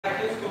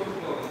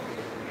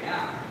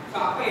So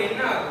அப்போ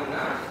என்ன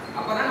ஆகும்னா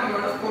அப்போ தான்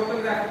நம்மளோட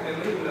ஃபோட்டோகிராஃபிக்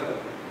மெமரி உள்ள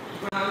வரும்.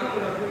 இப்போ நான் வந்து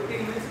உங்களோட 15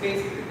 மினிட்ஸ்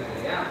பேசிட்டு இருக்கேன்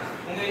இல்லையா,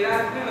 உங்கள்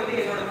எல்லாருக்குமே வந்து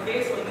என்னோட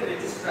ஃபேஸ் வந்து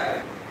ரெஜிஸ்டர்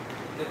ஆகிடும்.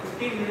 இந்த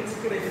 15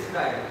 மினிட்ஸ்க்கு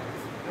ரெஜிஸ்டர் ஆகிடும்.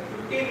 இந்த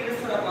 15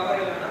 மினிட்ஸோட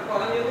பவர் இல்லைன்னா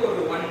குறைஞ்சது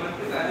ஒரு 1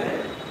 மந்த்துக்கு அது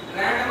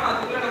ரேண்டமாக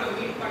அதுக்குள்ளே நம்ம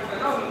மீட்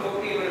பண்ணிட்டோம்னா உங்களுக்கு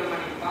ஓகே நம்ம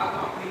நீங்கள்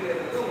பார்க்கலாம்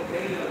அப்படிங்கிறது வந்து உங்கள்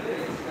பிரெயினில் வந்து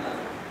ரெஜிஸ்டர்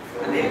ஆகும்.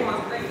 அதே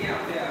மாதிரி தான் இங்கே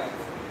அப்படியே ஆகும்.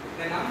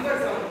 இந்த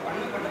நம்பர்ஸ் அவங்க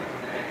பண்ண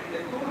இந்த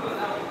டூல்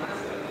வந்து அவங்க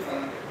மனசில் வந்து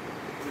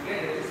பாருங்க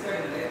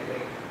ரெஜிஸ்டர்ட் இல்லை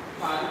பிரெயின்.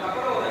 இப்போ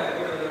அதுக்கப்புறம் ஒரு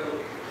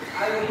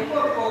அது ரொம்ப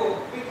இப்போ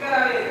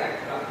பிக்கராகவே இருக்கு.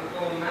 ஆக்சுவலாக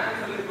இப்போ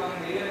மேத்ஸ் சொல்லியிருப்பாங்க,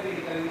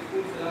 நிலையத்தில் கல்வி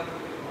ஸ்கூல்ஸ் எல்லாம்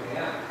கொடுத்துருக்கோம்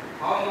இல்லையா,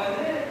 அவங்க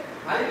வந்து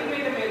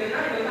அல்டிமேட்டம் எதுனா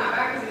இது வந்து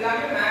அபாக்கஸ்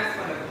இல்லாமே மேத்ஸ்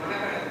பண்ணுறது,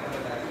 மனக்கணக்கு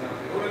பண்ணுறது.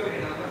 ஆக்சுவலாக எவ்வளோ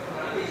பெரிய நம்பர்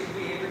சொன்னாலும் they should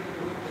be able to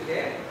do it with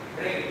their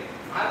brain.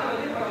 அது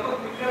வந்து இப்போ ரொம்ப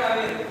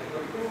பிக்கராகவே இருக்கு.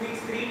 ஒரு 2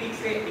 weeks 3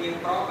 weeksலே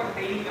நீங்கள் ப்ராப்பர்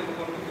ட்ரைனிங் நம்ம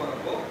கொண்டு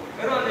போகிறப்போ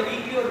வெறும் அந்த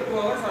வீக்லி ஒரு 2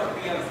 hours or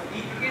 3 hours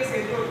வீக்குக்கே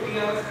சேர்த்து ஒரு 3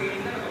 hours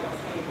ட்ரைனிங் தான் நம்ம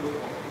ஃபஸ்ட் பண்ணி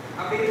கொடுப்போம்.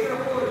 அப்படி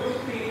இருக்கிறப்போ ஒரு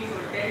 2-3 weeks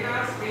ஒரு 10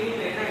 hours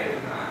ட்ரைனிங்கில் என்ன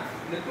ஆகிடும்னா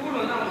இந்த டூல்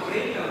வந்து அவங்க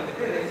பிரெயினில்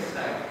வந்துட்டு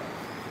ரெஜிஸ்டர் ஆகிடும்.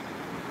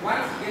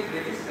 ஒன்ஸ் கெட்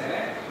ரெஜிஸ்டர்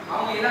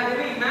அவங்க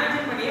எல்லாத்தையுமே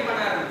இமேஜின் பண்ணியே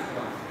பண்ண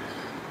ஆரம்பிச்சுடுவாங்க.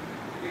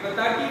 இப்போ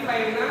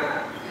 35னா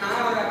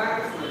நான் ஒரு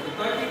அபாக்கஸ் சொல்லுது,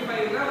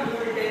 35னா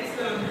 3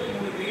 டென்ஸில் வந்து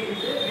 3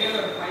 கிரீன்ஸு மேலே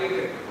ஒரு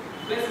 5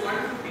 ப்ளஸ்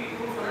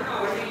 152 சொன்னால்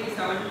நான்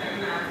 187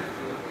 டென் ஆன்சர்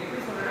சொல்லுவேன்.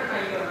 எப்படி சொன்னேன்னா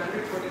நான் இங்கே ஒரு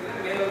 100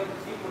 போட்டுக்கிறேன், மேலே ஒரு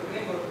 50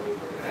 போட்டுக்கிறேன், ஒரு 2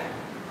 போட்டுக்கிறேன்,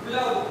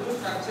 ஃபுல்லாக ஒரு புது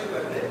ஸ்ட்ரக்சர்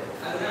வருது.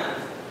 அதுதான்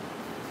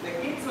இந்த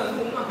கிட்ஸ்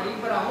வந்து இன்னும்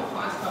ஹைப்பராகவும்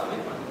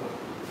ஃபாஸ்ட்டாகவும் பண்ணுவோம்.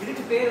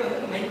 இதுக்கு பேர்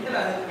வந்து மென்டல்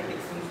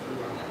அரித்மெட்டிக்ஸ்னு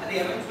சொல்லுவாங்க. அது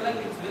எவென்ச்சுவலாக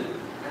கிட்ஸ் வில்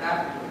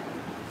அடாப்ட்.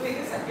 ஸோ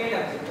இது செகண்ட்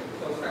அப்ஜெக்டிவ்.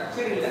 ஸோ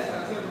ஸ்ட்ரக்சர் இல்லை,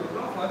 ஸ்ட்ரக்சர்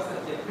கொடுக்குறோம். ஃபர்ஸ்ட்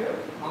அப்ஜெக்டிவ்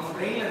அவங்க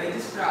பிரெயினில்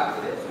ரெஜிஸ்டர்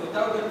ஆகுது. So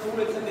without the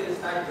tool it's they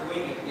start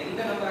doing it. எந்த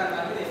நம்பராக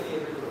இருந்தாலும் they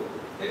will do.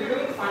 They will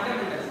do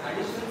fundamentals,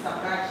 addition,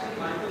 subtraction,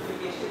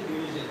 multiplication,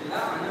 division.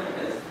 இதெல்லாம்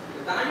fundamentals.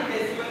 தாண்டி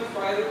decimal,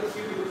 square root,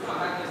 cube root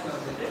abacus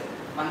வந்துட்டு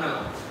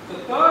பண்ணலாம். ஸோ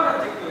தேர்ட்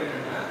அப்ஜெக்டிவ்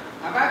என்னன்னா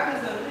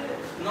abacus வந்து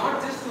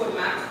not just ஒரு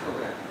மேத்ஸ்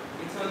ப்ரோக்ராம்,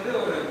 இட்ஸ் வந்து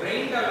ஒரு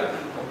பிரெயின்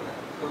டெவலப்மெண்ட் ப்ரோக்ராம்.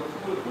 ஒரு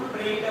ஃபுல்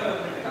பிரெயின்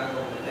டெவலப்மெண்ட்டுக்காக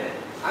வந்து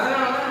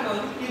அதனால தான் நம்ம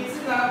வந்து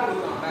கிட்ஸுக்காக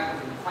கொடுக்குறோம்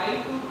அபாக்கஸ். 5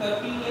 to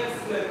 13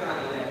 இயர்ஸ்ல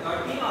இருக்கிறாங்க இல்லையா,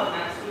 13 ஆர்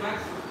மேக்ஸ் டு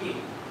மேக்ஸ் 15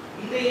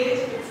 இந்த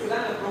ஏஜ் கிட்ஸ்க்கு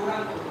தான் இந்த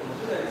ப்ரோக்ராம்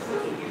கொடுக்கும்போது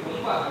ரிசல்ட் இருக்கு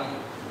ரொம்ப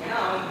அதிகம். ஏன்னா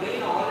அவங்க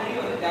பிரெயின் ஆல்ரெடி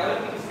வந்து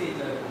டெவலப்பிங்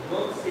ஸ்டேஜில் இருக்கும்,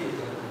 க்ரோத்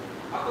ஸ்டேஜில் இருக்கும்.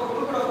 அப்போ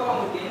கொடுக்குறப்போ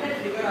அவங்களுக்கு என்ன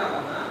ட்ரிகர்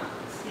ஆகும்னா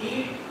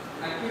speed,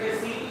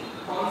 accuracy,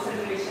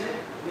 concentration,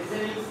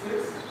 listening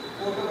skills,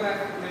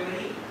 photographic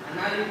memory,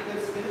 analytical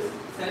skills,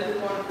 self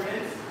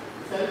confidence,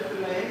 self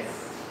reliance,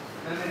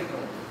 memory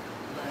power.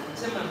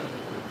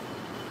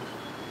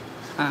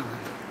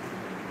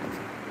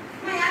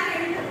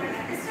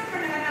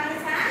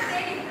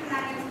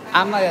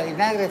 ஆமாம்,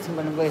 இனாகிரேஷன்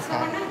பண்ணும்போது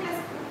சார்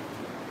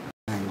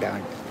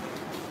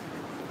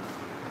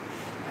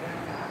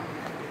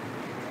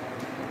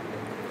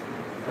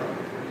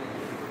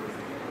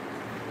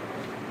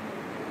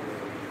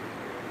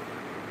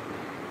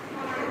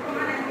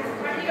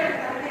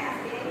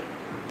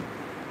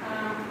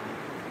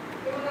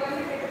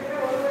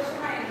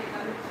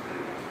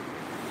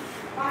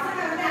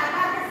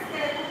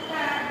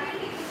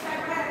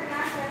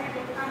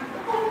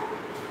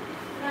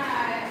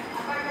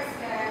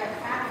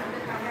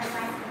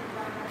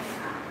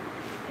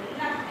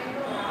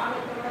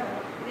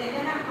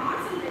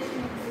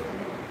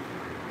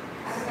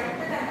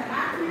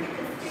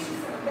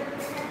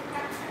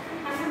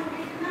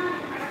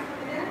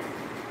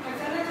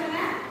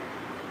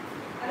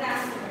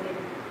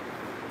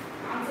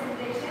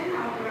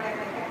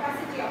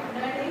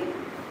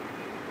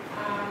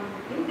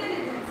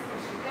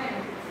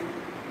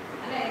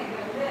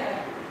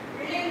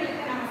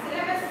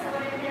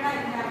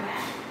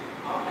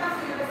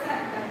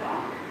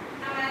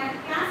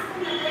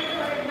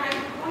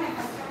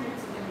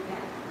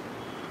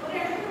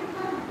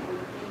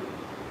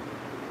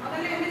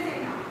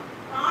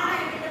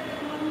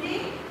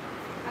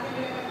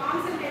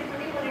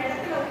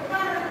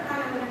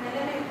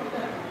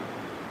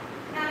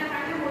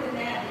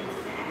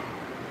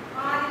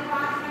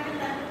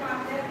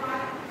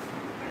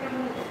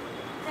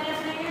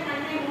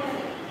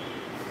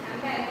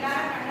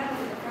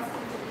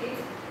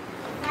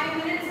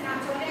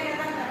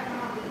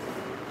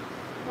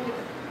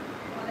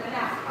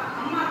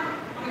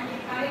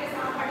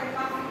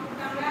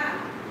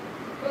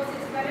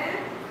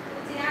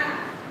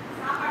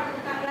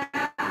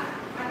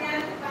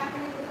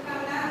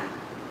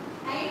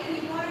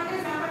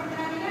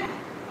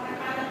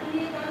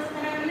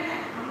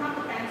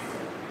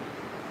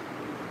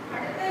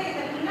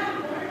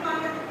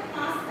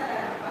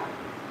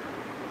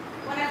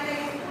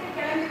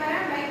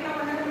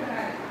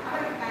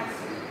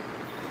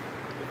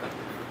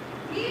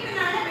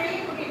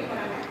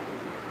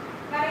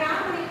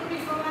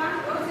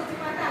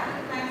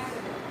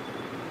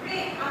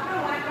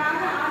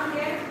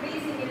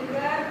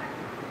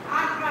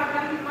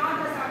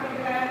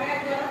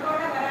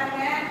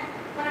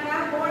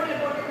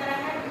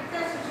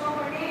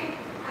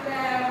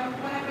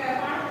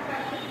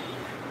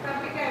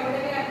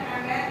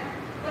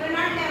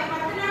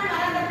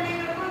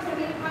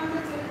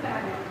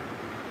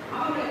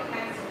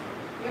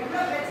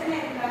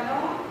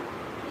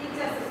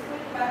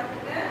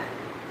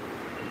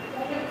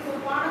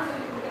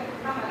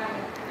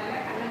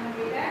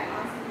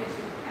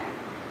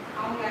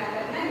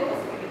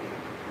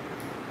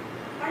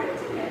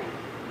படிச்சுங்க.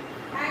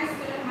 தேங்க்ஸ்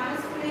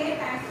மனசுக்குள்ளேயே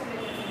தேங்க்ஸ்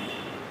சொல்லுங்க.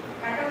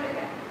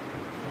 கடவுளுக்கு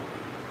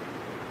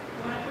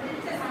உனக்கு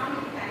பிடிச்ச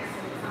சாமிக்கு தேங்க்ஸ்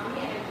சொல்லு. சாமி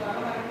எனக்கு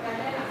ஜுரம்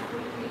வரக்கூடாது, நான்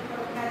ஸ்கூலுக்கு லீவ்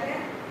போடக்கூடாது,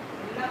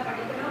 எல்லாம்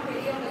படிக்கணும்,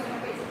 பெரியவங்க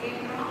சொன்ன பேச்சு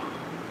கேட்கணும்.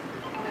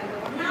 அந்த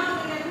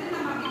ஒன்றாவதுலேருந்து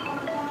நம்ம அப்படி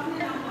கொண்டு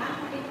போகணும்னு நான்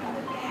பிளான் பண்ணிட்டு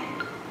வந்துட்டேன்.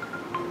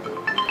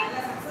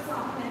 நல்லா சக்ஸஸ்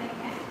ஆகும்னு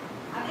நினைக்கிறேன்.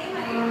 அதே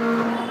மாதிரி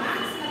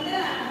மேக்ஸ் வந்து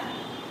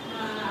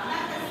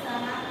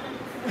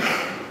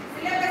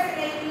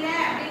சிலபஸ்ல இல்லை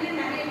அப்படின்னு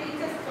நிறைய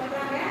டீச்சர்ஸ்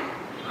சொல்றாங்க.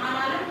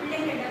 ஆனாலும்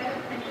பிள்ளைங்க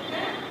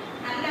டெவலப்மெண்ட்டுக்கு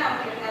நல்ல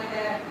அவங்களுக்கு அந்த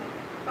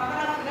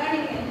பவர் ஆஃப்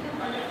லேர்னிங் எது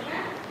பண்ணுறதுக்கு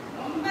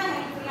ரொம்ப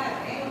ஹெல்ப்ஃபுல்லாக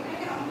இருக்கு. எங்கள்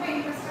பிள்ளைங்க ரொம்ப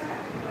இன்ட்ரெஸ்டாக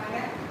கற்றுக்குறாங்க.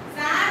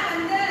 சார்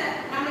வந்து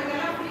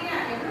நம்மளுக்கெல்லாம்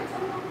ஃப்ரீயாக எவ்வளோ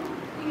சொல்லணும்.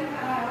 நீங்கள்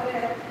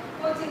ஒரு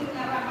கோச்சிங்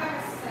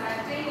அபாகஸ்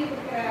ட்ரைனிங்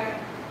கொடுக்குற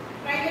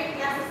ப்ரைவேட்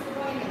கிளாஸஸ்க்கு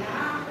போனீங்கன்னா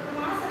ஒரு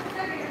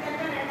மாதத்துக்கு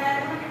கிட்டத்தட்ட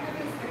 2000 ரூபாய் கிட்ட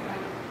ஃபீஸ்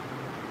கட்டுறாங்க.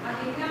 அது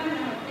இல்லாமல்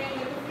நம்ம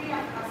பிள்ளைங்களுக்கு ஃப்ரீ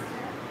ஆஃப் காஸ்ட்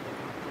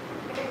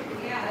கிடைக்குது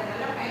இல்லையா? அதை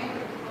நல்லா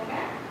பயன்படுத்திக்கோங்க.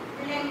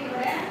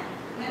 பிள்ளைங்களோட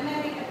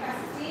மெமரி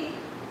கெப்பாசிட்டி,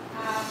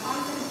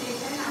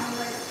 கான்சன்ட்ரேஷன்,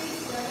 அவங்களோட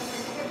ஸ்பீச்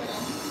டெவலப்மெண்ட்டுக்கு இது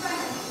ரொம்ப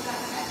ஹெல்ப்ஃபுல்லாக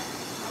இருக்கு.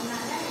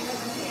 அதனால இதை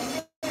வந்து எந்த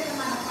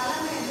விதமான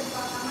பலனை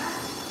எதிர்பார்க்காம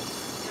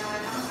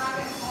நமக்காக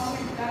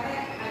கவர்மெண்ட்டுக்காக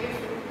நிறைய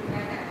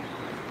கொடுக்குறாங்க.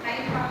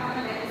 டைம்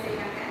பார்க்காம வேலை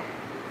செய்கிறாங்க.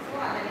 ஸோ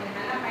அதை நீங்கள்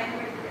நல்லா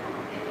பயன்படுத்திக்கணும்.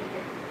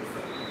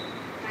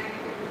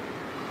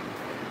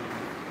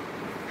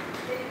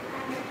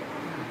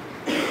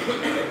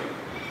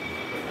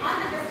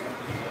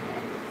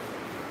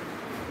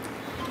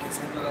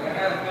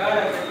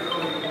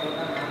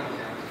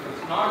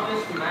 Not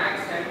just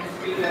maths and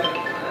skill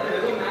development.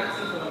 That's maths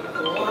is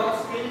overall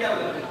skill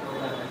development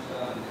program. So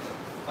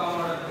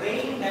our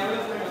brain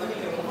development வந்து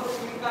நீங்க ரொம்ப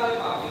குயிக்காவே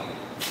பாப்பீங்க.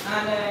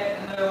 நான்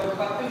அந்த ஒரு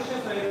 10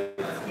 நிமிஷம்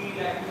சொல்லிருக்கேன்.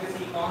 ஸ்பீட்,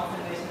 அக்யூரசி,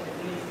 கான்சன்ட்ரேஷன்,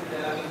 டெக்னிக்ஸ்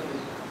எல்லாமே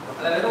சொல்லிருக்கேன்.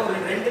 அதாவது ஒரு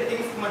ரெண்டு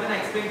திங்ஸ் மட்டும்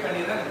நான் எக்ஸ்பிளைன்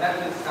பண்ணிடுறேன். that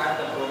will start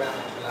the program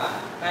actually.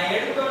 நான்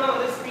எடுத்தோம்னா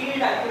வந்து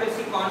ஸ்பீட்,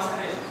 அக்யூரசி,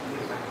 கான்சன்ட்ரேஷன்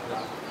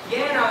சொல்லிருக்கேன்.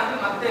 ஏன் நான் வந்து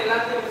மற்ற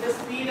எல்லாத்தையும் வந்து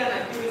ஸ்பீட் அண்ட்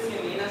அக்யூரசி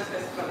மெயினா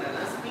ஸ்ட்ரெஸ்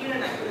பண்றேன்னா ஸ்பீட்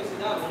அண்ட் அக்யூரசி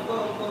தான் ரொம்ப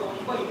ரொம்ப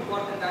ரொம்ப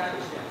இம்பார்ட்டன்டான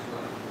விஷயம்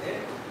ஆக்சுவலா.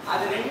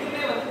 அது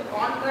ரெண்டுமே வந்து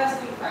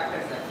கான்ட்ராஸ்டிங்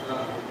ஃபேக்டர்ஸ் ஆக்சுவலா.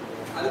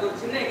 அதுக்கு ஒரு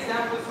சின்ன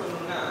எக்ஸாம்பிள்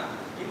சொல்லணும்னா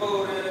இப்போ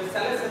ஒரு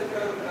சிலை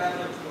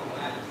செதுக்கிறவர்னு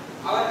வச்சுக்கோங்களேன்.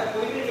 அவர்கிட்ட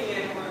போயிட்டு நீங்க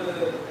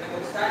எனக்கு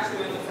ஒரு ஸ்டாச்சு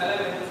வேணும், சிலை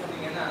வேணும்னு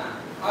சொன்னீங்கன்னா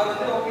அவர்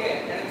வந்து ஓகே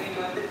எனக்கு நீங்க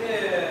வந்துட்டு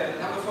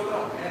நம்ம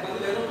சொல்றோம் எனக்கு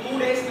வந்து வெறும் 2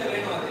 daysல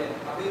வேணும் அது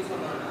அப்படின்னு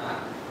சொன்னோம்னா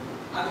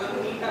அது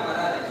வந்து நீட்டா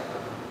வராது ஆக்சுவலா.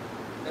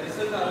 The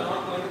results are not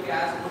going to be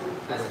as good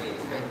as we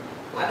expect.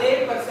 அதே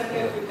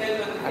பர்சன்டேஜ்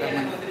விட்டல் வந்து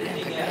எனக்கு வந்து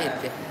நீங்க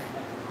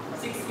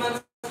 6 months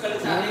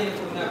கழிச்சு அதே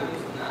கொடுங்க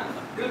அப்படின்னு சொன்னா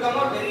it will come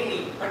out very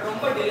neat but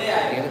ரொம்ப டிலே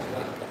ஆயிடும்.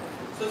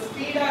 சோ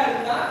ஸ்பீடா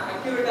இருந்தா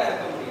அக்யூரேட்டா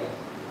இருக்க முடியாது,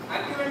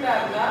 அக்யூரேட்டா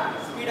இருந்தா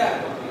ஸ்பீடா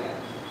இருக்க முடியாது.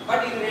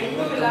 பட் இது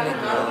ரெண்டும் இல்லாம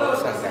நடுவுல ஒரு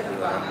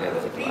பர்சன்டேஜ் வராங்க.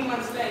 3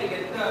 monthsல you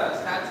get the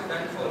statue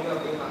done for you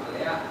அப்படிமாங்க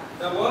இல்லையா?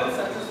 The world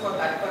success for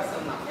that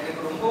person தான்.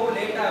 எனக்கு ரொம்ப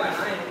லேட்டா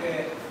வேணா, எனக்கு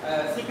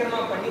சீக்கிரமா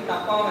பண்ணி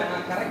தப்பா வேணா,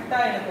 கரெக்டா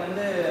எனக்கு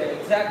வந்து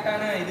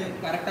எக்ஸாக்ட்டான இது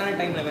கரெக்டான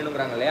டைம்ல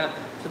வேணும்ங்கறாங்க இல்லையா?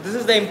 So this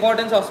is the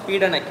importance of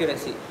speed and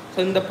accuracy. So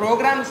இந்த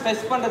ப்ரோக்ராம்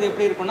ஸ்ட்ரெஸ் பண்றது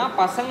எப்படி இருக்கும்னா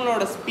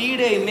பசங்களோட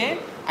ஸ்பீடையுமே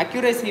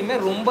அக்யூரசியுமே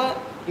ரொம்ப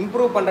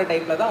இம்ப்ரூவ் பண்ற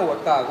டைப்ல தான்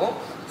ஒர்க் ஆகும்.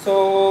 So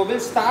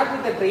we'll start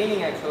with the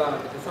training actually.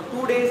 So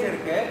 2 days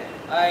இருக்கு.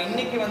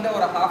 இன்னைக்கு வந்து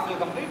ஒரு half will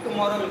complete,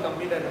 tomorrow will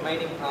complete the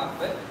remaining half.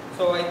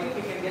 So I think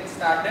we can get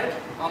started.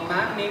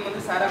 Ma'am name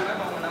வந்து சாரா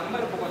மேம், அவங்க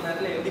நம்பர் இப்போ கொஞ்ச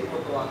நேரத்தில் எழுதி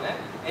போட்டுருவாங்க.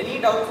 எனி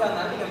டவுட்ஸாக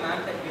இருந்தாலும் நீங்கள்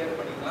மேம்கிட்ட கிளியர்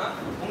பண்ணிக்கலாம்.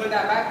 உங்கள்ட்ட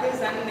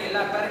அபாக்கஸ் அண்ட்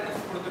எல்லா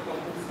பேரக்டர்ஸ்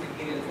கொடுத்துருக்கோம், புக்ஸ்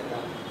மெட்டீரியல்ஸ்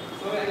எல்லாம்.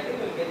 So I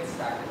think will get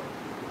start.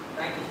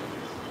 Thank you.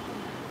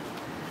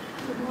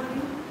 Good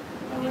morning.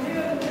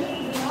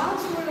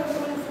 Last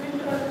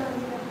friend வராங்க.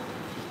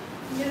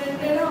 இங்கே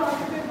 2 இடம்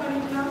ஆக்குபை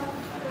பண்ணிக்கலாம்.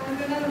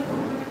 2 இடம்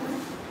பண்ணுறேன்.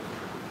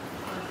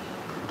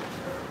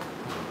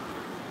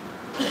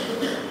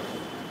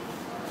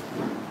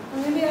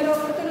 அங்கே யாரோ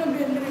ஒருத்தர்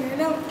அப்படி இருந்துருங்க.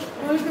 ஏன்னா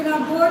உங்களுக்கு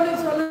நான் போர்டு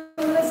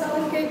சொல்ல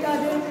சவுண்ட்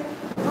கேட்காது,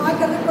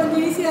 பார்க்கறது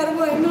கொஞ்சம் ஈஸியாக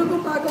இருக்கும்,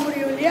 எங்களுக்கும் பார்க்க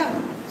முடியும் இல்லையா?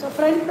 ஸோ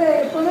ஃப்ரண்ட்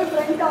எப்போவுமே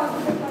ஃப்ரண்ட்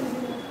ஆக்குபை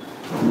பண்ணிடுங்க.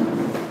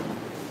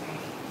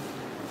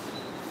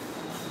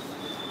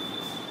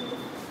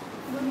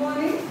 Good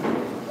morning.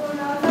 ஸோ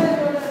நான் தான்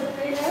என்னோட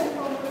ட்ரெயினர்.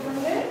 உங்களுக்கு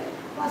வந்து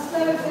ஃபஸ்ட்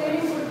லெவல்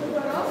ட்ரைனிங் கொடுத்து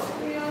போகிறோம்.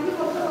 நீங்கள் வந்து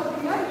மொத்தம்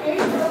பார்த்தீங்கன்னா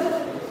 8 லெவல்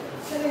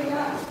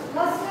சரிங்களா?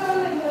 ஃபஸ்ட்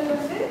லெவல்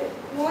வந்து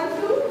 1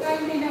 to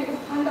 99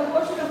 அந்த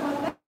போர்ஷனை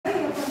பார்த்தா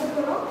நீங்கள் பண்ண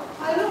போகிறோம்.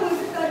 அதில்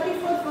உங்களுக்கு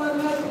 34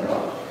 ஃபார்முலா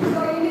இருக்கிறோம். ஸோ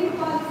இன்னைக்கு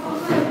பார்த்து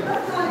ஃபார்முலா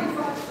எடுத்தால் நாளைக்கு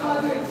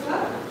ஃபார்முலா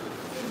எடுக்கலாம்.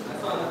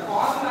 ஸோ அந்த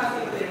ஃபார்முலாஸ்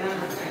என்னன்னு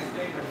நான்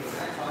எக்ஸ்பிளைன்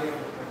பண்ணிக்கிறேன். சாரி.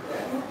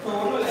 ஸோ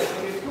ஒன்றும் இல்லை,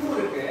 இங்கே 2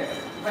 இருக்கு.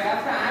 இப்போ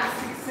ஆஃப்டர் ஆட்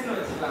 6ன்னு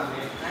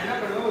வச்சுக்கலாமே. நான் என்ன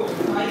பண்ணுவோம்,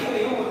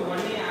 5ஐயும் ஒரு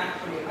 1ஐயும் ஆட்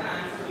பண்ணிடுறேன்.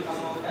 Answer will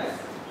come out as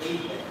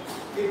 8.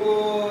 இப்போ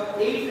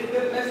 8 இருக்கு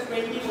ப்ளஸ்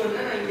 21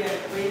 நான் இங்கே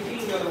 20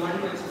 இங்கே ஒரு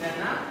 1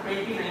 வச்சுட்டேன்னா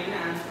 29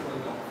 ஆன்சர்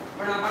வரும்.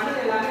 இப்போ நான் பண்ணது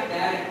எல்லாமே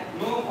டைரக்ட்,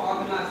 நோ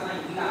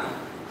ஃபார்முலாஸ்லாம் இல்லாமல்.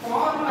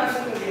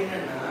 ஃபார்முலாஸ்ங்கிறது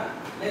என்னன்னா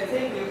லெட்ஸ் சே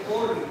இங்கே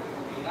 4 இருக்கு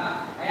ஓகேங்களா?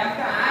 I have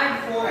to add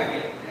 4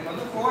 again. எனக்கு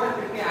வந்து 4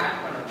 திருப்பி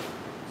ஆட் பண்ணணும்.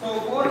 ஸோ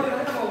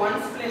 4ங்கிறது நம்ம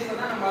ஒன்ஸ் பிளேஸ்ல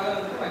தான் நம்ம அதை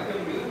வந்து வைக்க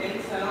முடியும்,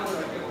 டென்ஸ் எல்லாம்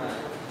வைக்கக்கூடாது.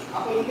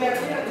 அப்போ இங்கே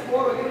இடத்துல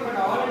 4 வைக்கணும்.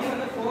 பட் ஆல்ரெடி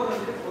வந்து 4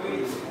 வந்து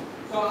போயிடுச்சு.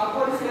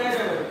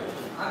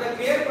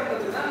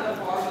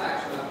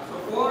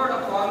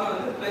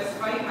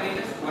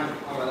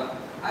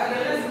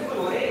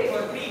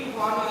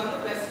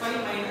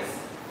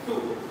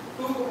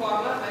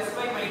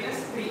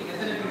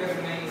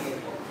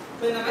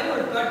 ஸோ இந்த மாதிரி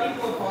ஒரு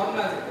 34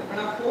 ஃபார்முலாஸ் இருக்கு. இப்போ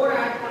நான் 4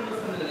 ஆட் பண்ண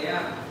சொன்னது இல்லையா,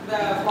 இந்த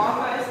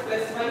formula is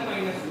 +5 -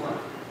 1.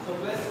 So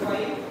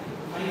 +5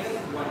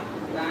 - 1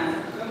 the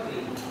answer becomes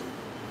 3.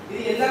 இது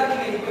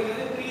எல்லாத்துக்குமே இப்போ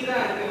வந்து 3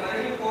 தான் இருக்கு.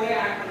 மறுபடியும் 4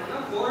 ஆட்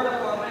பண்ணோம்னா 4 ஓட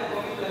ஃபார்முலா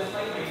எப்பவுமே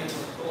 +5 - 1.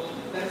 So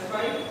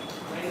 +5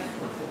 - 1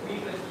 so 3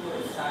 + 2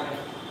 is 7.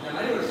 இந்த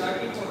மாதிரி ஒரு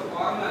 34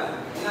 ஃபார்முலாஸ்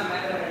இருக்கு. எல்லாம்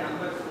மேல வர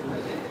நம்பர்ஸ்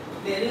உள்ளது.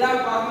 இந்த எல்லா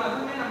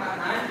ஃபார்முலாஸுமே நம்ம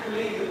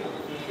ஹேண்ட்குள்ளே இருக்கும்.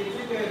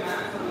 கிட்ஸுக்கு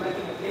மேத்ஸ் சொல்ல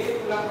நீங்க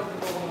பிளேஃபுல்லாக கொண்டு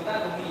போகும்போது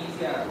அது ரொம்ப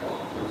ஈஸியாக இருக்கும்.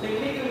 ஸோ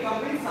இன்னைக்கு will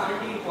complete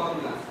 17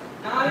 ஃபார்முலாஸ்.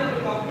 நாளைக்கு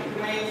will complete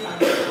remaining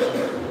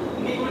 17.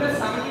 இன்னைக்கு உள்ள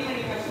 17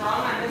 நீங்க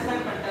ஸ்ட்ராங்கா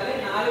அண்டர்ஸ்டாண்ட் பண்ணிட்டாலே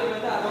நாளைக்கு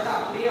வந்து அதோட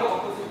அப்படியே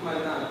ஆப்போசிட்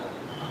மாதிரி தான் இருக்கும்.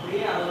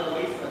 அப்படியே அதோட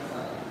வைஸ்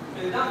வெர்சா.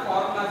 இதுதான்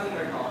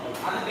ஃபார்முலாஸ்ங்கற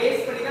டாபிக். அதை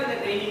பேஸ் பண்ணி தான் இந்த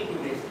ட்ரைனிங்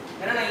ப்ரோக்ரஸ்.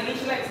 ஏன்னா நான்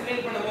இனிஷியலா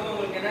எக்ஸ்பிளைன் பண்ணும்போது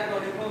உங்களுக்கு என்ன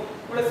தோணிருக்கும்,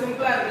 இவ்வளவு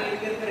சிம்பிளா இருக்கு,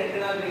 இதுக்கு இருக்க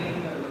 2 நாள்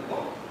ட்ரைனிங்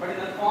இருக்கும். பட்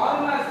இந்த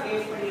ஃபார்முலாஸ்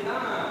பேஸ் பண்ணி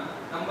தான்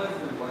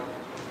நம்பர்ஸ் இருக்கும்.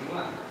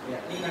 ஓகேங்களா?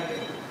 நீங்க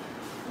கண்டிப்பா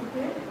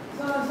ஓகே.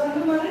 ஸோ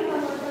சொன்ன மாதிரி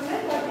நம்ம சொன்ன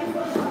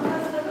 34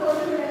 ஃபார்முலாஸ்ன்றது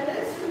ஒரு வேலை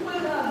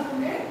சிம்பிள் தான்.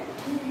 அதுவுமே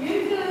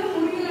இருக்கிறது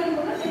முடியலன்னு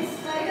கூட நெக்ஸ்ட்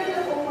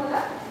ஸ்லைடில் போகும்போது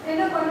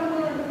என்ன பண்ண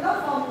போகிறோன்றது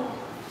தான் ஃபார்முலா.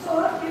 ஸோ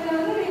இதில்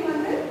வந்து நீங்கள்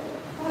வந்து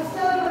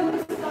ஃபஸ்ட்டாக வந்து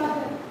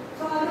ஸ்டார்ட்.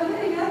 ஸோ அது வந்து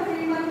நீங்கள்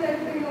 3 மந்த்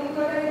எடுத்துக்கீங்க.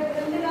 உங்களோட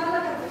 2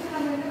 நாளில் கற்றுக்கு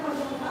நம்ம என்ன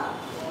பண்ணுறோம்னா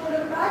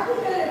உங்களோட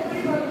ப்ராக்டிக்கல்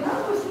எப்படி வரும்னா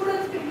ஒரு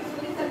ஸ்டூடெண்ட்ஸ்க்கு நீங்கள்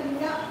சொல்லி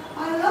தருவீங்க.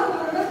 அதுதான்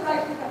உங்களோட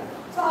ப்ராக்டிக்கல்.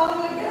 ஸோ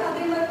அவங்களுக்கு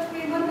அதே மாதிரி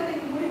 3 மந்த்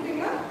நீங்கள்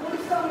முடிப்பீங்க.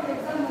 முடிச்சுட்டு அவங்களுக்கு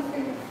எக்ஸாம்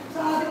வச்சுப்பீங்க. ஸோ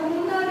அதுக்கு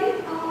முன்னாடி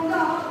அவங்க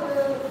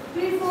வந்து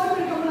 3-4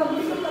 இருக்கவங்கள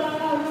முடிக்க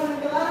போகிறாங்க. அவங்க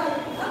 2 வாரம்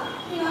இருக்குன்னா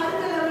நீங்கள்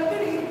அடுத்த லெவலுக்கு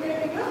நீங்கள்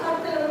கேட்பீங்க.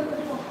 அடுத்த லெவலுக்கு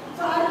இருக்கும்.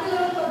 ஸோ அடுத்த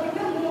லெவல்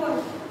பார்த்தீங்கன்னா 3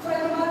 வரும். ஸோ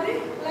இந்த மாதிரி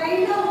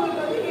லைனாக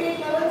உங்களுக்கு வந்து 8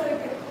 லெவல்ஸ்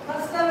இருக்குது.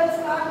 ஃபர்ஸ்ட் லெவல்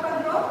ஸ்டார்ட்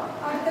பண்ணுறோம்.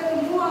 அடுத்தது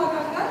மூவ்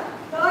ஆகாங்க.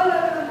 தேர்ட்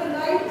லெவல் வந்து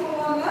ரைட்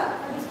போவாங்க.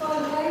 அது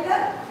கால்ட்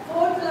ரைடர்.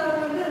 ஃபோர்த்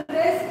லெவல் வந்து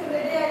ரேஸ்க்கு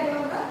ரெடி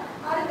ஆகிடுவாங்க.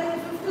 அடுத்தது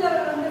 5th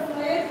லெவல் வந்து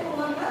ஃப்ளையர்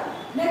போவாங்க.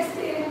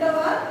 Next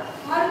Endeavour.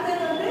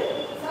 அடுத்தது வந்து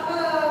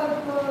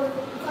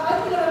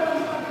 7th லெவல்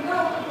வந்து பார்த்தீங்கன்னா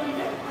அவங்களுக்கு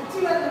வந்து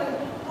அச்சீவர் லெவல்.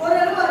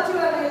 ஓரளவு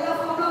அச்சீவர் எல்லா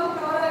ஃபார்முலாவும்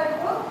கவர்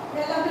ஆகிருக்கும்.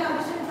 எல்லாமே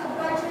addition,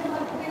 subtraction,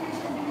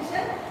 multiplication,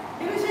 division.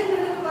 Division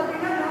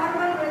பார்த்தீங்கன்னா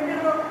normal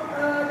 2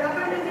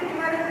 double digit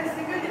divided by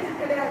single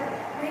digit கிடையாது.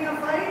 நீங்கள்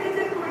 5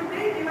 டிஜிட் கொடுத்து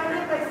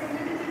டிவைடட் பை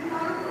சிங்கிள்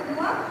டிஜிட்னாலும்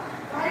பண்ணுவோம்.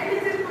 5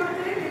 டிஜிட்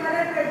கொடுத்து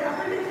டிவைடட் பை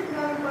டபுள்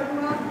டிஜிட்னாலும்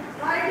பண்ணுவோம்.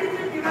 5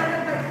 டிஜிட்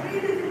டிவைடட் பை 3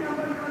 டிஜிட்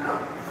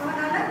நம்பர்னாலும்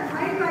அதனால்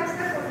 9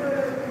 மேக்ஸில் கொண்டு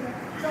வருவீங்க.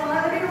 ஸோ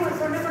ஆல்ரெடி நம்ம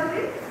சொன்ன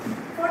மாதிரி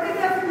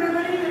photographic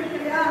memory இருக்கு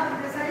இல்லையா,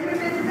 இந்த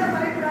சைமல்டேனியஸாக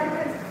 5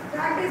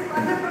 ப்ராக்டிஸ்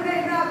பண்ண பண்ண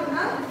என்ன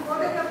ஆகுதுன்னா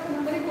photographic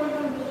memory கொண்டு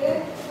வந்தது.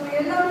 ஸோ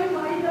எல்லாமே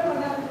மைண்டில்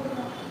பண்ண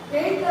ஆரம்பிச்சிருக்கோம்.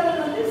 8th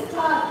லெவல் வந்து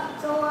ஸ்டார்.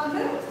 ஸோ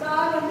வந்து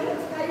ஸ்டார் வந்து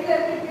ஸ்கையில்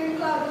எப்படி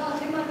ட்விங்கிள் ஆகும்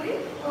அதே மாதிரி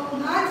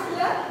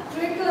மேக்ஸில்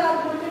ட்விங்கிள்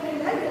ஆகும் மட்டும்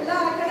இல்லை, எல்லா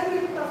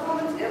அகாடமிக்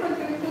பர்ஃபார்மன்ஸ்லேயும் நம்ம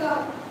ட்விங்கிள்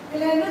ஆகும்.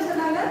 இதில் என்ன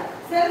சொன்னாங்க,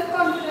 செல்ஃப்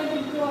கான்ஃபிடென்ட்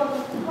இம்ப்ரூவ்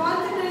ஆகும்.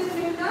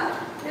 கான்சன்ட்ரேஷன்னா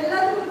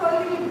எல்லாத்துக்கும்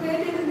குழந்தைங்களுக்கு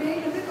வேண்டியது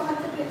மெயின் வந்து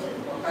கான்சன்ட்ரேஷன்.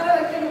 உட்கார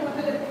வைக்கணும்.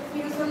 முதல்ல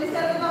நீங்கள் சொல்லி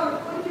தரதான்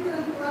அவங்களுக்கு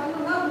புரிஞ்சுக்கிறதுக்கு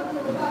வரணும்னா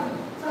உங்களுக்கு உட்காரும்.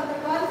 ஸோ அந்த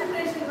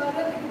கான்சன்ட்ரேஷன்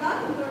வர்றதுக்கு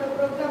தான் உங்களோட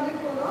ப்ரோக்ராமே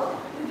போகிறோம்.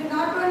 இது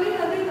நாட் ஒன்லி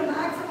வந்து இந்த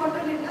மேக்ஸ்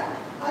மட்டும் இல்லை,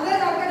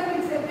 அதர்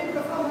அகாடமிக்ஸ் எப்படி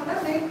பெர்ஃபார்ம்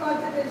பண்ணால் மெயின்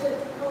கான்சன்ட்ரேஷன்.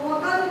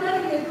 உட்காந்துன்னா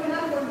நீங்கள் எது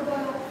வேணாலும் கொண்டு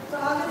போகலாம். ஸோ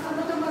அது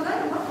சம்மந்தமாக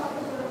தான் நம்ம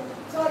பார்க்க போகிறோம்.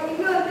 ஸோ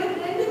இங்கே வந்து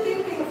 2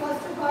 திங் நீங்கள்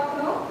ஃபஸ்ட்டு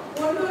பார்க்கணும்.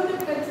 ஒன்று வந்து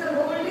பென்சில்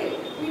ஹோல்டிங்,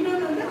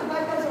 இன்னொன்று வந்து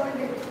அபாக்கஸ்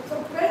ஹோல்டிங். ஸோ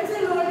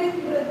பென்சில்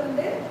ஹோல்டிங்கிறது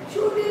வந்து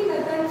ஷூட்டிங்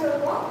மெத்தட்னு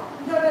சொல்லுவோம்.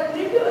 இதோட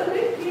லிட்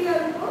வந்து கீழே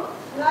இருக்கும்.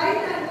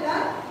 Right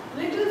handle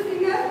little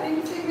finger,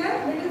 ring finger,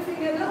 middle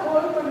ஃபிங்கரில்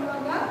hold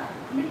பண்ணுவாங்க.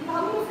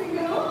 தம்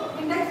ஃபிங்கரும்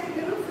இண்டெக்ஸ்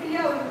ஃபிங்கரும்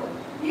ஃப்ரீயாக இருக்கும்.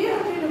 ஏன்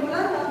அப்படின்னா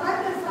அந்த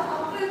அபாக்கஸை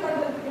அப்ளை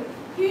பண்ணுறதுக்கு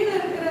கீழே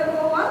இருக்கிற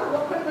ரோவா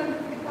ஓப்பன்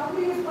பண்ணுறதுக்கு தம்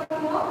யூஸ்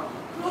பண்ணுவோம்.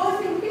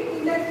 க்ளோசிங்க்கு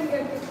இண்டெக்ஸ்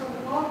ஃபிங்கர் யூஸ்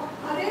பண்ணுவோம்.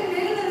 அதே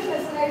மேலே இருக்கிற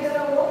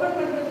ஸ்லைடரை ஓப்பன்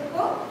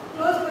பண்ணுறதுக்கும்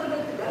க்ளோஸ்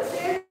பண்ணுறதுக்கு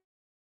சேம்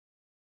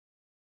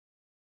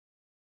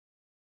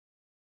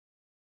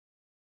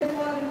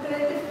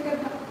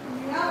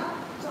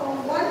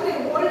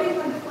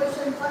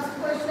ஃபர்ஸ்ட்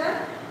கொஸ்டின்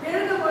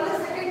எழுத போல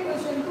செகண்ட்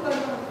கொஸ்டினுக்கு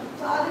வருவோம்.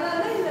 ஸோ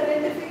அதனால இந்த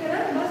 2 ஃபிகரை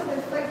நம்ம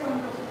ஸ்பெசிஃபை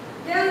பண்ணுறோம்.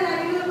 ஏன்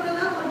நான் எழுத போல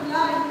தான்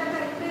பண்ணலாம், இந்த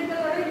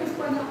கல்குலேட்டரோட யூஸ்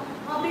பண்ணலாம்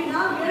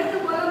அப்படின்னா எழுத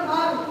போல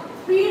மாறும்,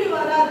 ஸ்பீடு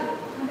வராது.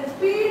 அந்த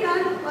ஸ்பீட்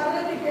அண்ட்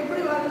வர்றதுக்கு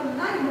எப்படி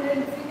வரணும்னா இந்த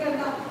 2 ஃபிகர்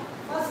தான்.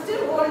 ஃபர்ஸ்ட்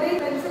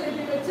ஹோல்டிங் பென்சில்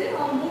இப்படி வச்சு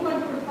அவன்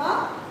மூவ்மெண்ட்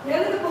கொடுப்பான்.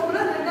 எழுத போல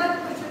 2வது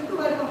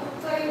கொஸ்டினுக்கு வருவோம்.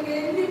 ஸோ இங்கே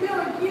எங்கேயுமே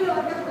அவன் கீழே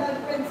வைக்கக்கூடாது.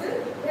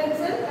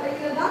 பென்சில்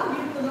கையில் தான்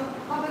இருக்கணும்.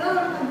 அப்போ தான்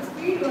அவனுக்கு அந்த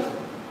ஸ்பீட் வரும்.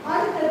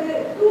 அடுத்தது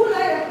 2ல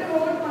எப்படி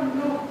ஹோல்ட்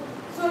பண்ணணும்.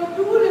 ஸோ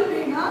 2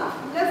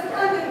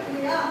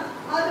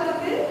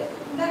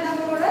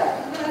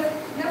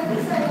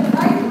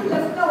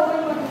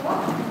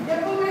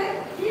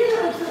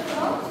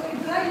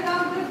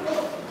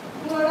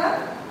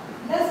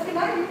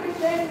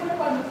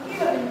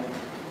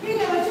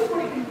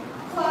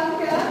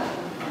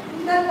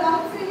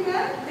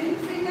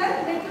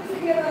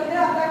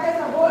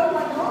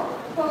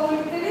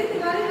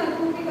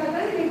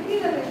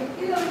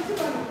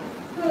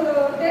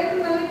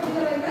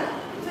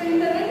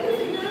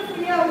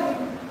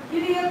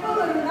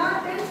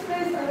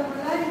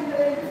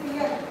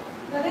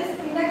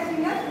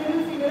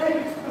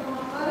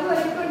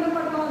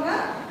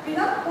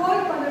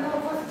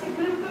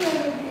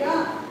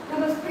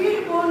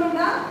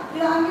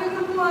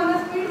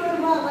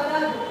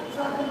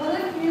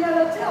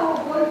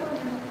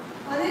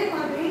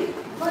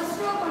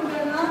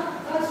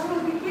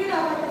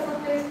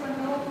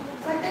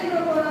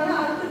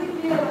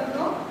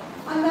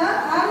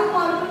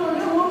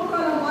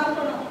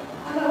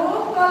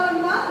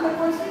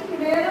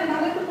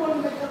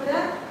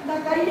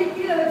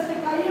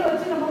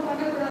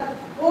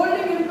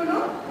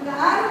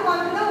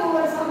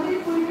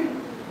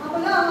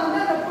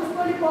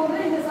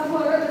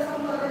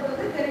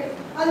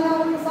 அது நான்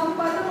உங்களுக்கு சம்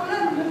பண்ணும்போது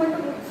அது மட்டும்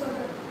உங்களுக்கு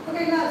சொல்கிறேன்.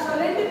 ஓகேங்களா? So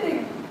 2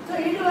 thing. ஸோ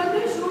இது வந்து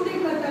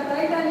shooting method,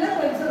 right handle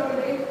pencil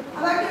holding.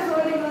 Abacus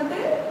holding வந்து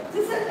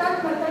சிசர்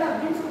கட் மெத்தட்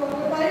அப்படின்னு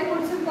சொல்லுவாங்க. கை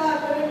முடிச்சுருக்கா,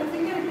 2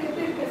 ஃபிங்கர்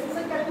எப்படி இருக்குது,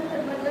 சிசர் கட்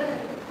மெத்தட்.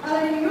 அதை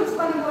நீங்கள் யூஸ்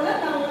பண்ணும்போது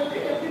நான் உங்களுக்கு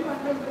எப்படி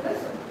பண்ணுறதுன்றதை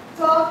சொல்லுவேன்.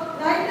 So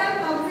right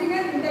hand them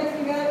finger, index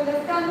finger,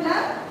 left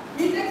handle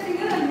index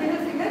finger and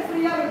middle finger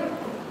ஃப்ரீயாக வைக்கணும்.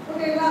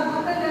 ஓகேங்களா?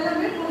 மற்றது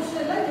எல்லாமே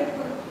பொசிஷனில்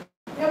இருக்கணும்.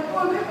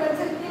 எப்போவுமே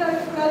பென்சில் கீழே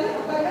வைக்கக்கூடாது,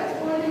 அபாக்கஸ்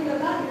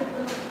ஹோல்டிங்கில் தான்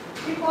இருக்கணும்.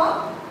 இப்போ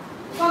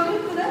coming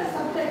to the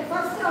subject,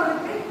 first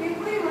அவனுக்கு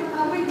எப்படி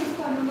நம்ம யூஸ்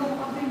பண்ணணும்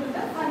அப்படின்றத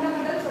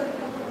ஃபண்டமெண்டல்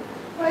சொல்லிட்டு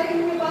ஸோ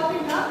இங்கே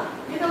பார்த்தீங்கன்னா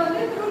இதை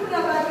வந்து ட்ரூத்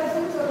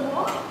அபாக்கஸ்ன்னு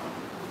சொல்லுவோம்.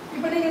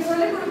 இப்போ நீங்கள்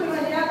சொல்லிக் கொடுக்குறோம்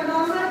இல்லையா? இப்போ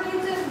நார்மலாக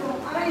டீச்சர்ஸ்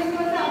இருக்கும், ஆனால் இங்கே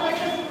வந்து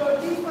அபாக்கஸ்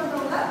டீச்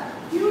பண்ணுறவங்க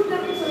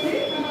டியூட்டர்னு சொல்லி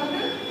நம்ம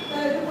வந்து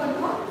இது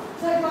பண்ணுவோம்.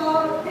 ஸோ இப்போ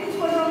டீச்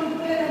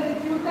பண்ணுறவங்களுக்கு பேர் வந்து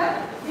டியூட்டர்.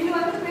 இது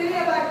வந்து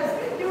பெரிய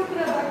அபாக்கஸ்க்கு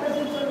டியூட்டர்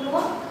அபாக்கஸ்ன்னு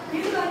சொல்லுவோம்.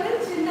 இது வந்து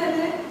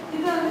சின்னது,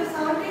 இது வந்து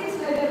 17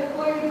 ஸ்லைடர்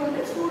இருக்கும். இது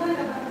வந்து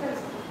ஸ்டூடெண்ட்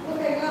அபாக்கஸ்.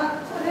 ஓகேங்களா?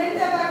 ஸோ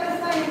 2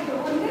 அபாக்கஸ் தான் இருக்கு.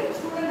 ஒன்று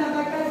ஸ்டூடெண்ட்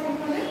அபாக்கஸ்,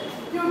 இன்னொன்று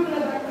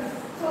டியூட்டர் அபாக்கஸ்.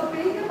 ஸோ இப்போ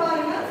இங்கே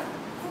பாருங்க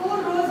 4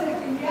 ரோஸ்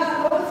இருக்கு இல்லையா?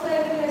 ரோஸ்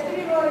ஸ்லைடில்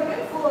எத்தனை ரோ இருக்கு?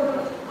 4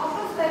 ரோ. அப்போ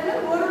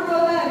ஸ்லைடில் 1 ரோ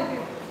தான் இருக்கு.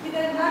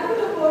 இது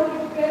நடுவில்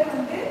போடுறதுக்கு பேர்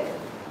வந்து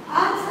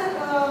ஆன்சர்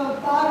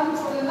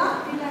பார்னு சொல்லலாம்,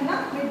 இல்லைன்னா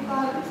மிட்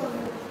பார்னு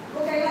சொல்லலாம்.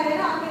 ஓகேங்களா?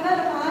 ஏன்னா அங்கே தான்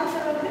நம்ம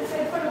ஆன்சர் வந்து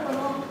செட் பண்ண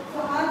போகிறோம். ஸோ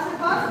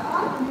ஆன்சர் பார்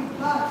ஆர் மிட்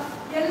பார்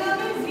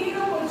எல்லாமே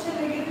 0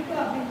 பொசிஷனில் இருக்கு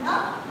அப்படின்னா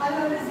அது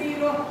வந்து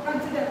 0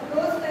 கன்சிடர்.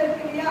 ரோஸ்ல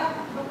இருக்கு இல்லையா?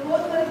 இப்போ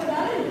ரோஸ்ல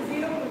இருக்கிறனால இது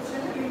 0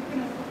 பொசிஷனில்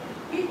இருக்குன்னு.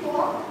 இப்போ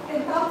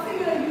என் தம்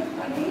ஃபிங்கரை யூஸ்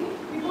பண்ணி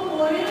இப்போ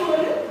ஒரே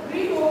ஒரு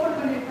க்ரீன் ஓப்பன்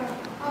பண்ணியிருக்காங்க.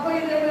 அப்போ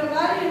இதோட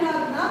வேல்யூ என்ன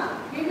ஆகுதுன்னா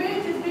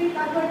image is being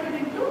converted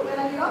into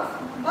value of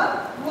number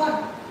 1.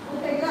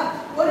 ஓகேங்களா?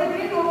 ஒரு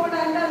க்ரீன் ஓப்பன்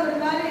ஆகிட்டு அதோட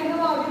வேல்யூ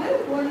என்னவா ஆகுது?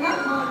 1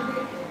 மாறுது.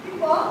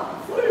 இப்போ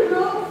ஃபுல்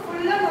ரோ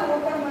ஃபுல்லாக நான்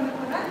ஓப்பன் பண்ண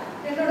போகிறேன்.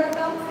 என்னோட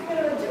தம்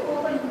ஃபிங்கரை வச்சு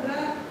ஓப்பன்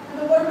பண்ணுறேன்.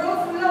 அந்த ஒரு ரோ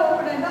ஃபுல்லாக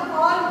ஓப்பன் ஆகிட்டால்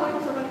ஆல்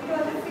 1 சொல்கிறேன். இது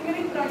வந்து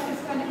ஃபிங்கரிங்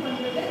ப்ராக்டிஸ் பண்ணி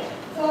பண்ணுறது.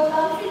 ஸோ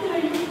தம் ஃபிங்கரை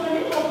யூஸ் பண்ணி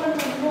ஓப்பன்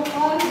பண்ணுவோம்.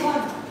 ஆல்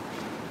 1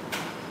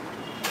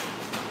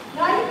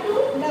 ரைட் டு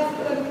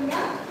லெஃப்ட் வருவீங்க.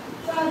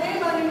 ஸோ அதே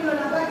மாதிரி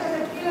உங்களோட அபாக்கஸை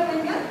கீழே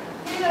வைங்க.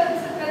 கீழே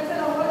வச்சு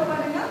பென்சிலை ஹோல்ட்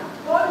பண்ணுங்க.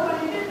 ஹோல்ட்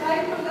பண்ணிட்டு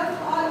ரைட் டு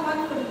லெஃப்ட் ஆல்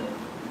 1 வருது.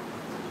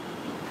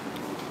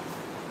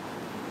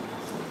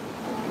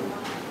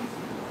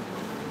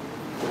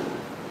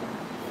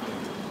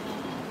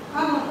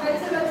 ஆமாம்,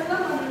 பென்சில் வச்சு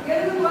தான் பண்ணுங்க.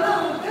 எழுதும் போது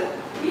அவங்களுக்கு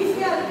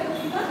ஈஸியாக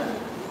இருக்கிறதுக்கு தான்.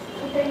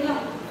 ஓகேங்களா?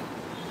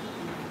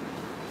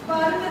 இப்போ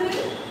அடுத்தது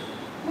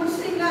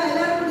முடிச்சிட்டிங்களா?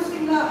 எல்லாரும்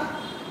முடிச்சிட்டிங்களா?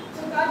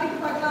 ஸோ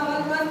காட்டிட்டு பார்க்கலாம்.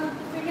 ஆல் 1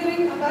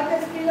 ஃபிகரிங்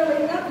அபாக்கஸ் கீழே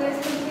வைங்க,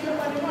 ப்ளஸ் கீழே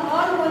பண்ணுங்க.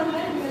 ஆல் 1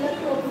 நீங்கள்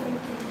எல்லாத்தையும் ஓப்பன்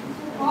பண்ணிக்கலாம்.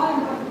 ஆல்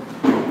 1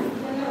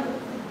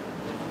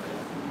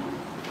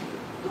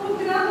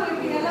 தூக்குனா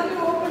உங்களுக்கு எல்லாமே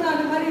ஓப்பன்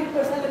ஆன மாதிரி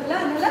இருக்கும் சிலதுல.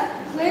 அதனால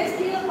ப்ளேஸ்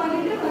கீழே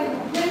பண்ணிட்டு வைங்க.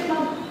 ப்ளேஸ்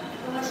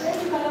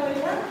மேலே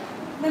வைங்க.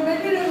 இந்த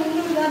மெட்டீரியல்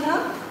உங்களுக்கு தானா?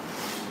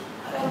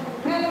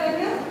 மேலே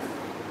வைங்க.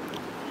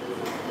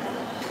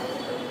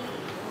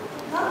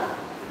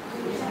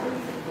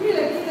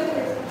 கீழே கீழே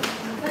ப்ளேஸ்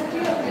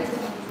கீழே ப்ளேஸ்.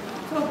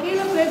 ஸோ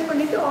கீழே ப்ளேஸ்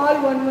பண்ணிட்டு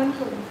ஆல் 1 1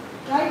 சொல்லுங்க.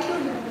 ரைட் டு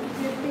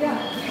லெஃப்ட் எப்படியா?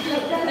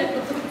 லெஃப்ட் ஹேண்ட்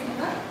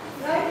கொடுத்துருக்கீங்க.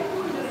 ரைட் டு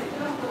லெஃப்ட்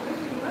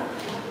கொடுத்துருக்கீங்க.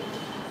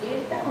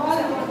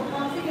 ஆல் 1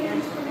 கான்ஃபிகர்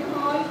யூஸ் பண்ணி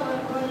ஆல் 1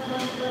 1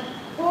 1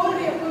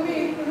 ஹோல்டு எப்பவுமே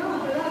இருக்கணும்.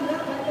 அப்பதான் அந்த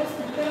ப்ராக்டிஸ்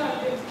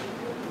பெட்டராக இருக்கு.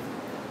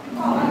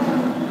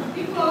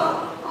 இப்போ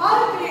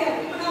ஆல் கிளியர்.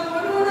 இப்போ நான்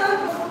ஒவ்வொன்றா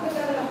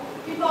போட்டுக்கிறேன்.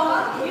 இப்போ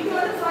இது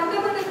வந்து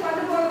ஃபண்டமெண்டல்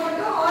பண்ண போக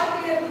மட்டும் ஆல்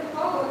கிளியர்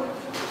கொடுத்தோம்.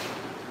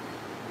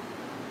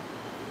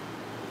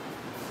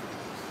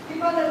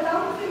 இப்போ அந்த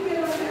தம்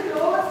ஃபிங்கர் வந்து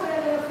லோவர்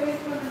ஸ்லைடில்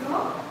ப்ளேஸ்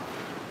பண்ணணும்.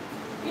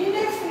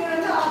 இண்டெக்ஸ் ஃபிங்கர்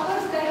வந்து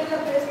அப்பர்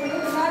ஸ்லைடில் ப்ளேஸ்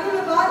பண்ணணும்.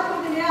 நடுவில் பார்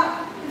போகுது இல்லையா?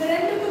 இந்த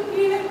ரெண்டுக்கும்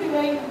கீழே இப்படி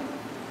வைங்க.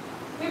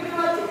 இப்படி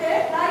வச்சுட்டு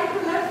ரைட்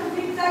டு லெஃப்ட்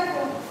ஜிக்ஸாக்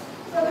போகும்.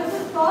 So this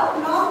is for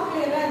long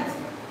clearance.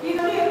 இது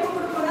வந்து எப்போ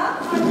கொடுப்போம்னா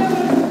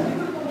ஃபண்டமெண்டல் சொல்லி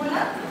கொடுப்போம்ல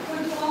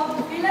கொடுப்போம்.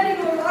 இல்லை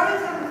நீங்கள் ஒரு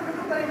ஆர்டர்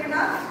கொடுக்க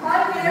போறீங்கன்னா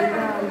ஆல் கிளியர்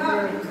பண்ணிக்கோங்க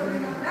அப்படின்னு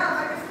சொல்லிங்கன்னா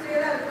அபாக்கஸ்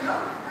கிளியராக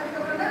இருக்கணும்.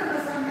 அதுக்கப்புறம் தான் நம்ம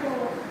சம்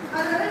போவோம்.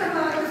 அதனால நம்ம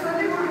அதை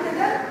சொல்லி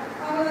கொடுத்தது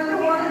அவங்க வந்து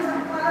ஓனர்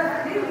சம்பாக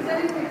பண்ணி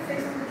ரிசல்ட்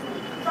எக்ஸசைஸ் கொடுப்போம்.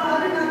 ஸோ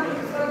அது நான்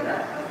உங்களுக்கு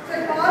சொல்கிறேன். ஸோ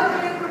இப்போ ஆல்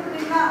கிளியர்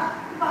கொடுத்துட்டீங்களா?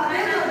 இப்போ அதே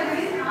மாதிரி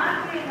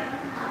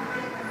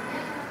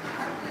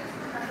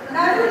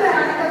நடுவில்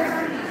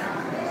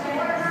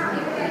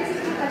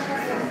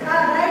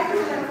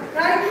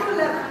ரைட் டு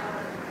லெஃப்ட்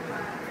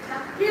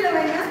கீழே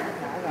வைங்க.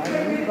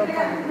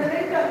 இந்த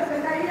ரெண்டு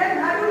கையை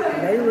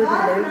நடுவில் தெரியுங்களா?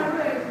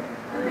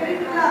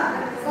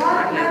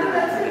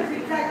 நடுவில்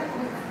ஜிக்ஸாக்.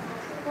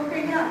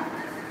 ஓகேங்களா?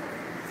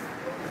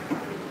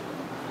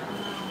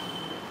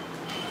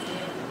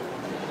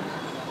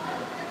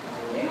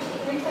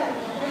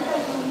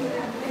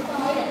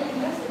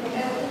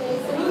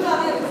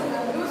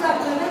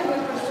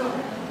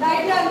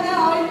 லைட்டாக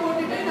இருந்தால் ஆயில்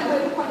போட்டுட்டு நம்ம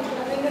இது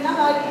பண்ணிக்கலாம். 2 நாள்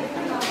ஆயில்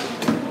பண்ணிக்கலாம்.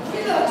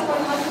 கீழே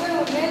வச்சுக்கணும். அதுவே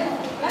ஒரு மேல்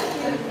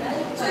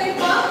ஸோ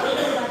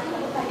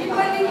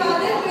இப்போ நீங்கள்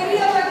அதே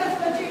பெரிய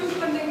பேக்கஸ் வச்சு யூஸ்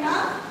பண்ணுறீங்கன்னா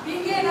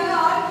இங்கே என்னால்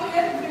ஆல்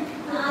கிளியர்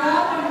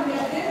பண்ண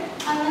முடியாது.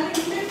 அதனால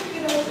இண்டெக்ஸ்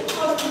கீழே வச்சு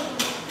ஃபாலோ பண்ணுறோம்.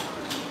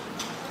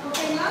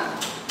 ஓகேங்களா?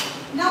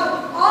 Now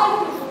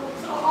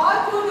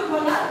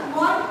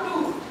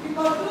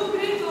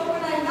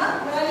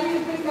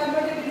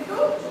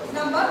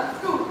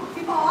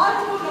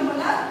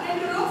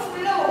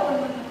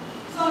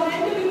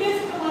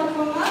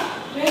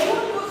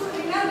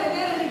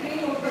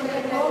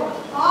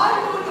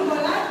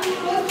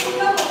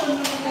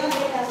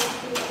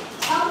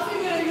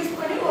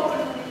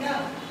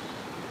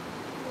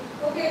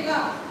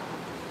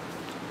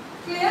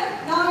clear?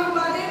 Now you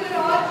are able to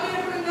all clear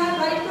கொடுங்க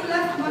right to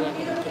left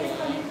மத்தியில place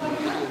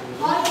பண்ணிருக்காங்க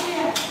all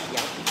clear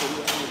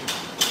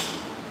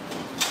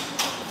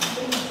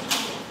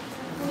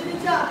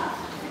புரியுதா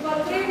இப்போ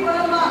 3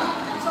 போடமா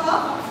so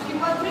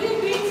இப்போ 3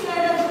 green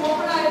sliders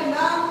open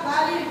ஆயிருந்தா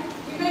value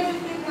image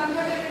is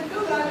converted into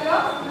value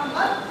of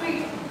number 3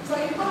 so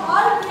இப்போ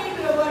all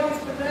 3 word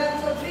is put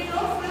so 3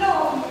 row full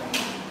open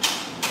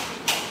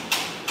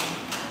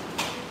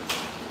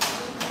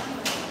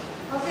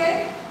okay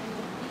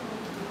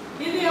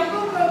இது எப்போ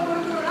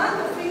கொடுக்கணும்னா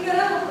அந்த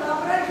ஃபிங்கரை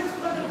ப்ராப்பரா யூஸ்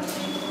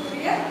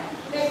பண்றதுக்கு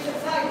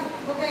எக்ஸர்சைஸ்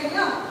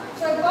ஓகேங்களா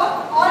சோ இப்போ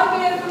ஆல்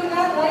கிளியர் பண்ணுங்க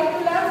ரைட் டு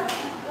லெஃப்ட்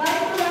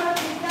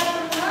கிளிக்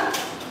பண்ணுங்க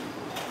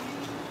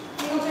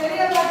நீங்க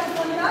பெரிய பிராக்டிஸ்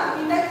பண்ணா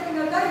இண்டெக்ஸ்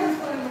ஃபிங்கர் தான் யூஸ்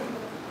பண்ண முடியும்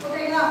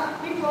ஓகேங்களா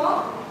இப்போ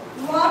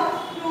 1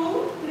 2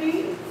 3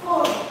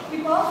 4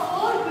 இப்போ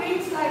 4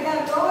 கிரீன்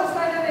ஸ்லைடர் லோவர்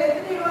ஸ்லைடர்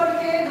எத்தனை ரோ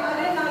இருக்கு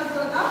 4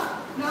 ரோ தான்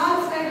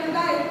 4 ஸ்லைடர்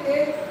தான் இருக்கு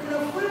இந்த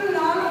ஃபுல்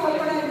 4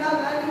 ஓபன் ஆயிருந்தா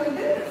வேல்யூ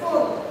வந்து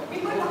 4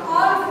 இப்போ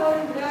all 4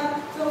 இருக்கு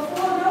so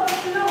 4 row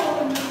full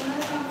open பண்ணுங்க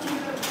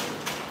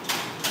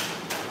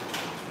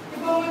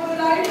இப்போ உங்களுக்கு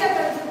ஒரு ஐடியா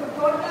கிடைச்சிருக்கு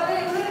டோட்டலாவே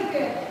எவ்வளவு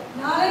இருக்கு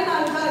 4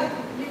 தான்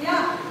இருக்கு இல்லையா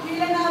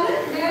கீழ 4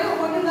 மேல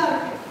 1 தான்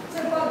இருக்கு சோ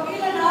இப்போ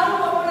கீழ 4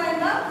 ஓபன்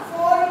ஆயிருந்தா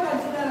 4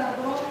 கன்சிடர்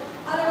ஆகும்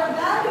அதோட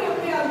வேல்யூ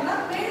எப்படி ஆகும்னா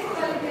பேஸ்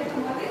வேல்யூ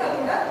ஏத்த மாதிரி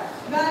அதோட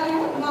வேல்யூ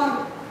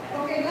மாறும்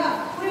ஓகேங்களா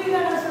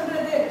புரியுதா நான்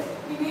சொல்றது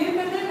இங்க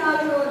இருக்கிறது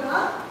 4 ரோ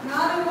தான்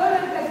 4 ரோ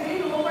இருக்க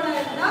கிரீன் ஓபன்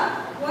ஆயிருந்தா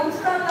 1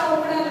 ஸ்டார்ட்ல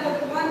ஓபன் ஆயிருந்தது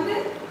 1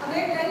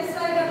 அதே 10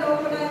 ஸ்லைடர்ல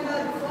ஓபன்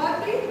ஆயிருந்தது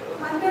 40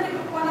 100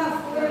 க்கு போனா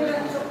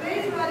 4 சோ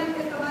பேஸ் வேல்யூ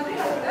ஏத்த மாதிரி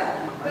அதோட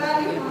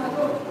வேல்யூ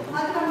மாறும்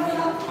அது நம்ம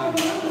சம்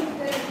பண்ணனும்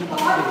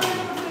ஆல்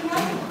கொடுத்துங்க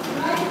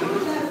ரைட் டு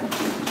லெஃப்ட்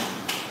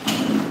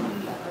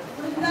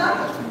புரியுதா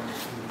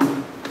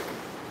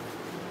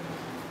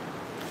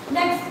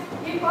நெக்ஸ்ட்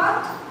இப்போ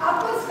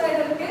அப்பர்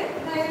ஸ்லைடருக்கு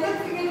நான் எந்த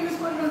ஃபிங்கர்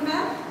யூஸ் பண்ணனும்னா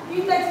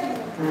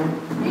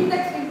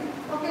இண்டெக்ஸ்